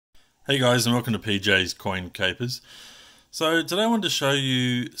Hey guys, and welcome to PJ's Coin Capers. So today I wanted to show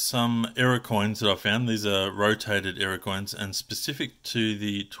you some error coins that I found. These are rotated error coins and specific to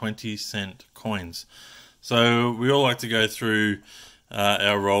the 20-cent coins. So we all like to go through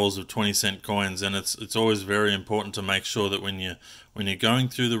our rolls of 20-cent coins, and it's always very important to make sure that when you're going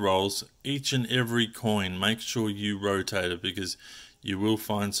through the rolls, each and every coin, make sure you rotate it, because you will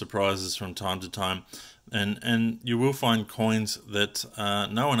find surprises from time to time. And you will find coins that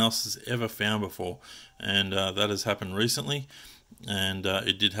no one else has ever found before, and that has happened recently, and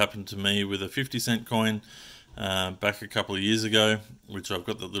it did happen to me with a 50-cent coin back a couple of years ago, which I've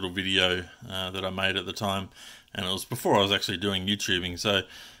got the little video that I made at the time, and it was before I was actually doing YouTubing, so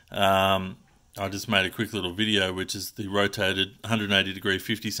I just made a quick little video, which is the rotated 180 degree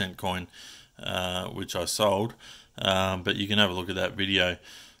 50-cent coin, which I sold, but you can have a look at that video.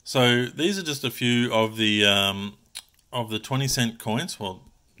 So these are just a few of the 20-cent coins, well,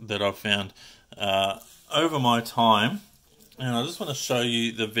 that I've found over my time, and I just want to show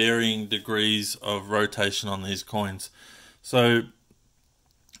you the varying degrees of rotation on these coins. So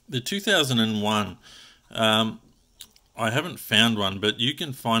the 2001, I haven't found one, but you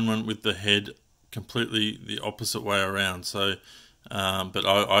can find one with the head completely the opposite way around. So, but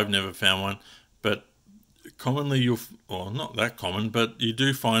I've never found one. But commonly not that common, but you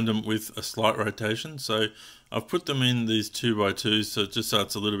do find them with a slight rotation. So I've put them in these 2x2s, so just so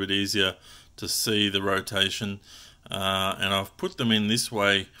it's a little bit easier to see the rotation, and I've put them in this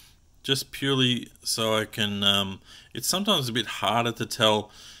way just purely so I can it's sometimes a bit harder to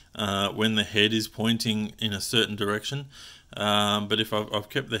tell when the head is pointing in a certain direction, but if I've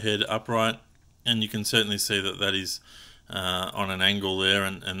kept the head upright, and you can certainly see that that is on an angle there,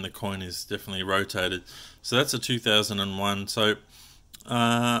 and the coin is definitely rotated. So that's a 2001. So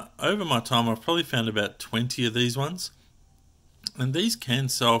over my time, I've probably found about 20 of these ones, and these can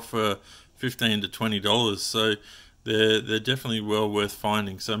sell for $15 to $20. So they're definitely well worth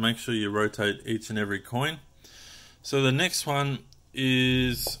finding. So make sure you rotate each and every coin. So the next one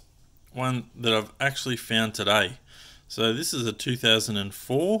is one that I've actually found today. So this is a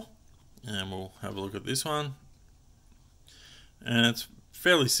 2004, and we'll have a look at this one. And it's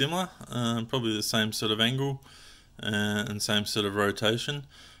fairly similar, probably the same sort of angle and same sort of rotation,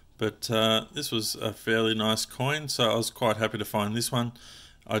 but this was a fairly nice coin, so I was quite happy to find this one.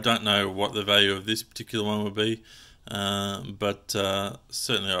 I don't know what the value of this particular one would be, but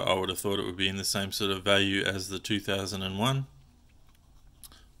certainly I would have thought it would be in the same sort of value as the 2001,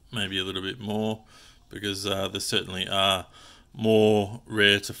 maybe a little bit more, because there certainly are more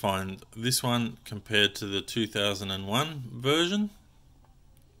rare to find this one compared to the 2001 version.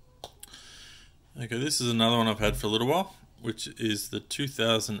 Okay, this is another one I've had for a little while, which is the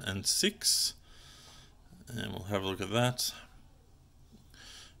 2006, and we'll have a look at that.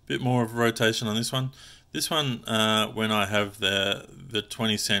 Bit more of rotation on this one. This one, when I have the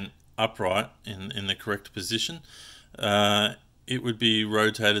 20 cent upright in the correct position, it would be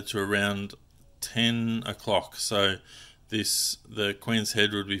rotated to around 10 o'clock. So the Queen's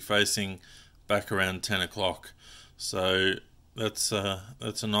head would be facing back around 10 o'clock. So that's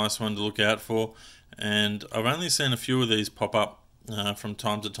a nice one to look out for. And I've only seen a few of these pop up from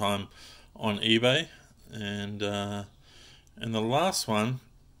time to time on eBay. And the last one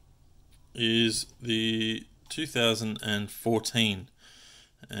is the 2014.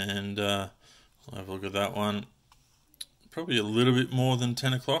 And I'll have a look at that one. Probably a little bit more than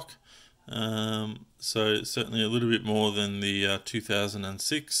 10 o'clock. So certainly a little bit more than the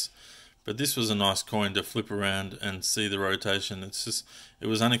 2006, but this was a nice coin to flip around and see the rotation. It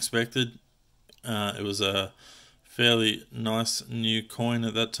was unexpected. It was a fairly nice new coin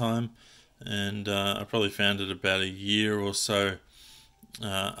at that time, and I probably found it about a year or so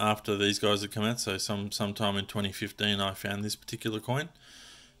after these guys had come out. So sometime in 2015 I found this particular coin,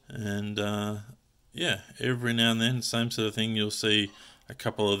 and yeah, every now and then, same sort of thing, you'll see a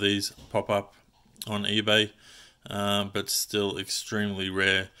couple of these pop up on eBay, but still extremely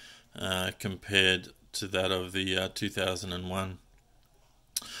rare compared to that of the 2001.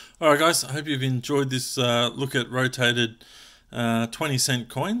 Alright guys, I hope you've enjoyed this look at rotated 20-cent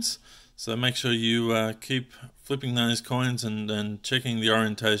coins. So make sure you keep flipping those coins and checking the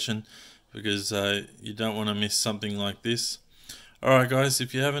orientation, because you don't want to miss something like this. Alright guys,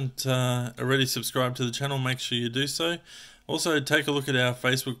 if you haven't already subscribed to the channel, make sure you do so. Also, take a look at our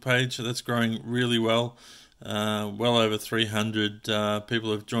Facebook page. That's growing really well. Well over 300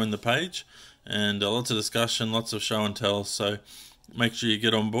 people have joined the page, and lots of discussion, lots of show and tell. So make sure you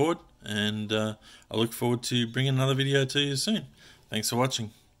get on board, and I look forward to bringing another video to you soon. Thanks for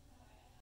watching.